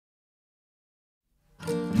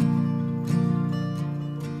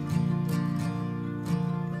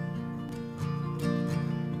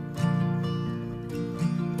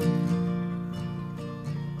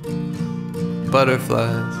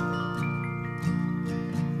butterflies.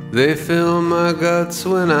 They fill my guts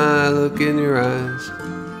when I look in your eyes.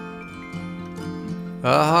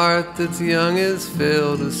 A heart that's young is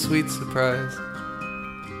filled with sweet surprise.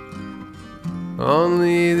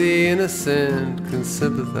 Only the innocent can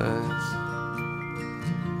sympathize.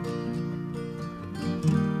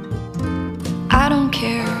 I don't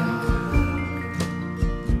care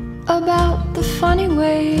about the funny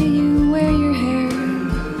way you wear your hair.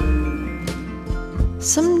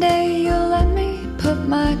 Someday you'll let me put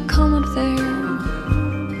my comb up there.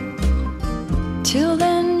 Till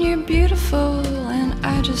then you're beautiful and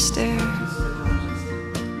I just stare.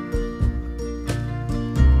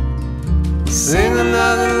 Sing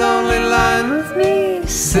another lonely line with me.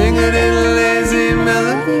 Sing it in a lazy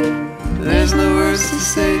melody. There's no words to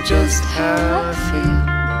say just how I feel.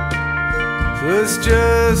 So it's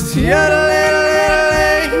just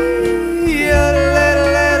yodel-ladle-ladle-lay,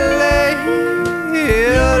 yodel-ladle-ladle-lay,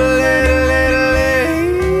 yodel-ladle-ladle-lay.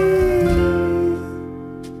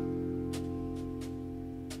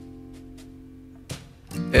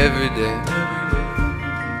 Every day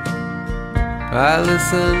I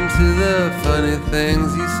listen to the funny things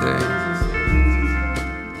you say.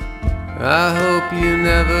 I hope you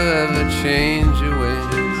never ever change your ways.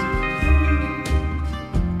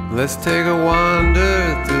 Let's take a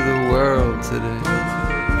wander through the world today.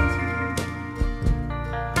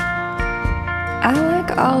 I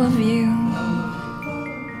like all of you.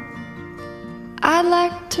 I'd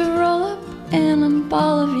like to roll up in a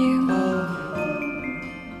ball of you.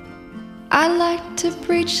 I'd like to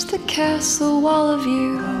breach the castle wall of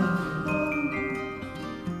you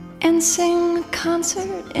and sing a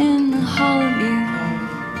concert in the hall of you.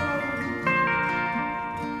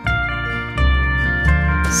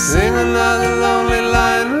 Sing another lonely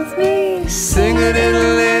line with me. Sing it in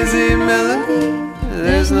a lazy melody.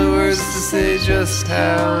 There's no words to say just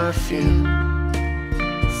how I feel.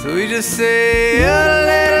 So we just say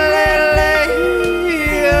yodel-ladle-ladle-lay,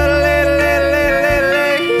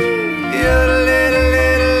 yodel-ladle-ladle-lay,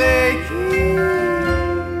 yodel-ladle-ladle-lay.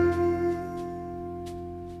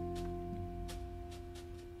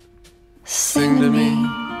 Sing to me.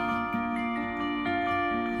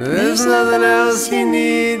 There's nothing else you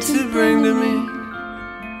need to bring to me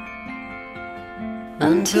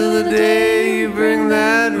until the day you bring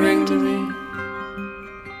that ring to me.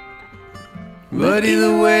 But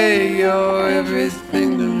either way, you're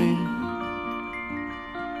everything to me,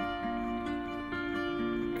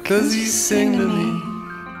 'cause you sing to me.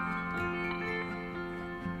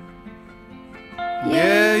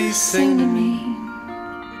 Yeah, you sing to me.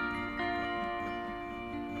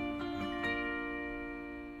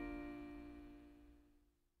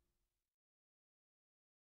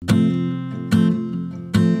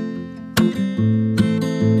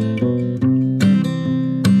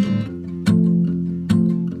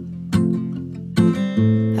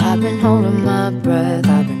 I've been holding my breath,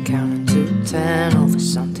 I've been counting to 10 over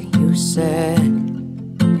something you said.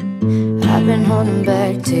 I've been holding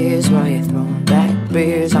back tears while you're throwing back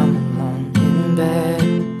beers. I'm alone in bed.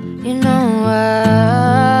 You know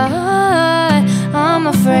why I'm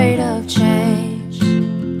afraid of change.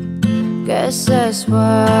 Guess that's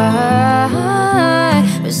why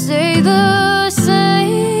we stay the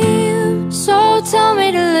same. So tell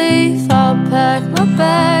me to leave, I'll pack my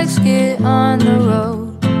bags, get on the road.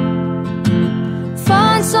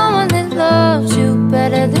 Find someone that loves you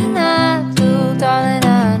better than I do, darling,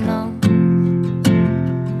 I know.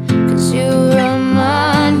 'Cause you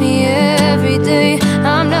remind me every day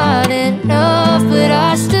I'm not enough, but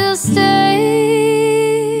I still stay.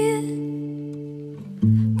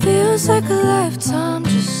 Feels like a lifetime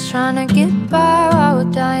just trying to get by while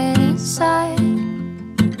we're dying inside.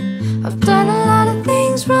 I've done a lot of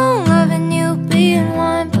things wrong, loving you being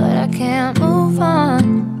one, but I can't move on.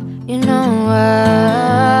 You know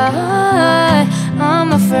why I'm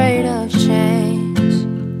afraid of change.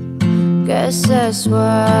 Guess that's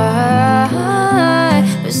why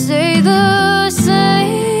we stay the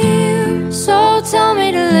same. So tell me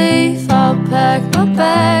to leave, I'll pack my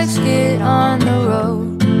bags, get on the road.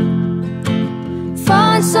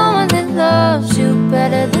 Find someone that loves you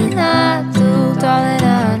better than I do, darling,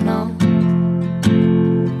 I know.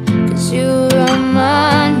 'Cause you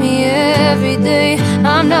remind me every day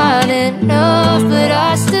I'm not enough, but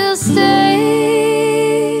I still stay.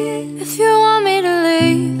 If you want me to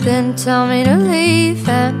leave, then tell me to leave,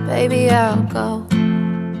 and baby I'll go.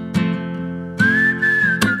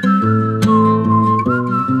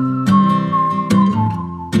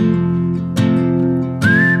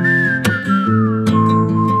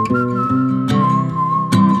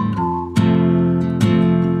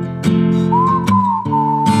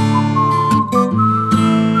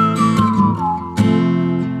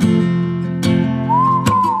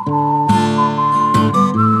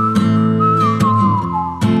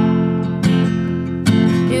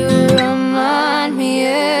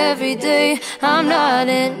 not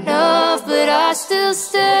enough, but I still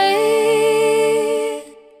stay.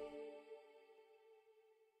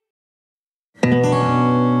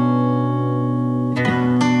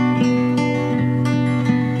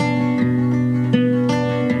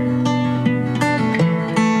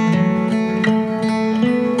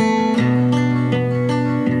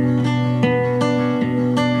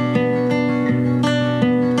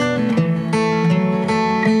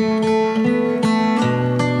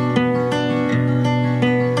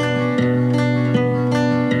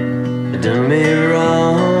 Done me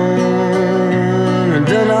wrong,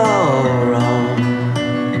 done all wrong.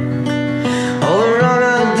 All the wrong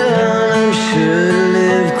I've done, I'm sure to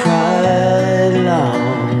live quite long.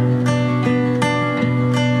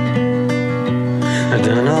 I've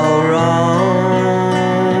done all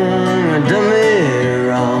wrong, done me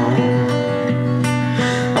wrong.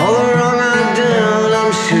 All the wrong I've done,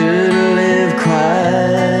 I'm sure to live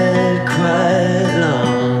quite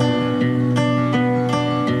long.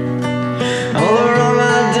 All the wrong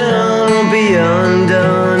I've done will be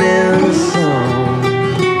undone in song.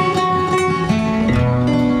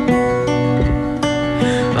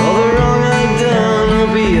 All the wrong I've done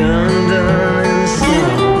will be undone in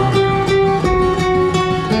song.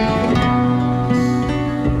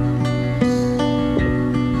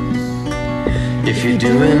 If you're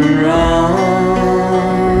doing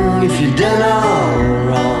wrong, if you've done all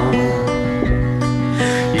wrong,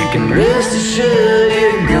 you can rest assured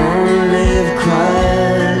you're gonna live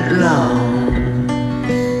quite long.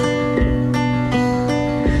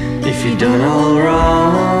 If you've done all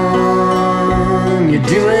wrong, you're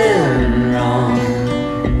doing wrong,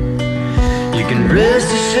 you can rest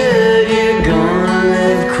assured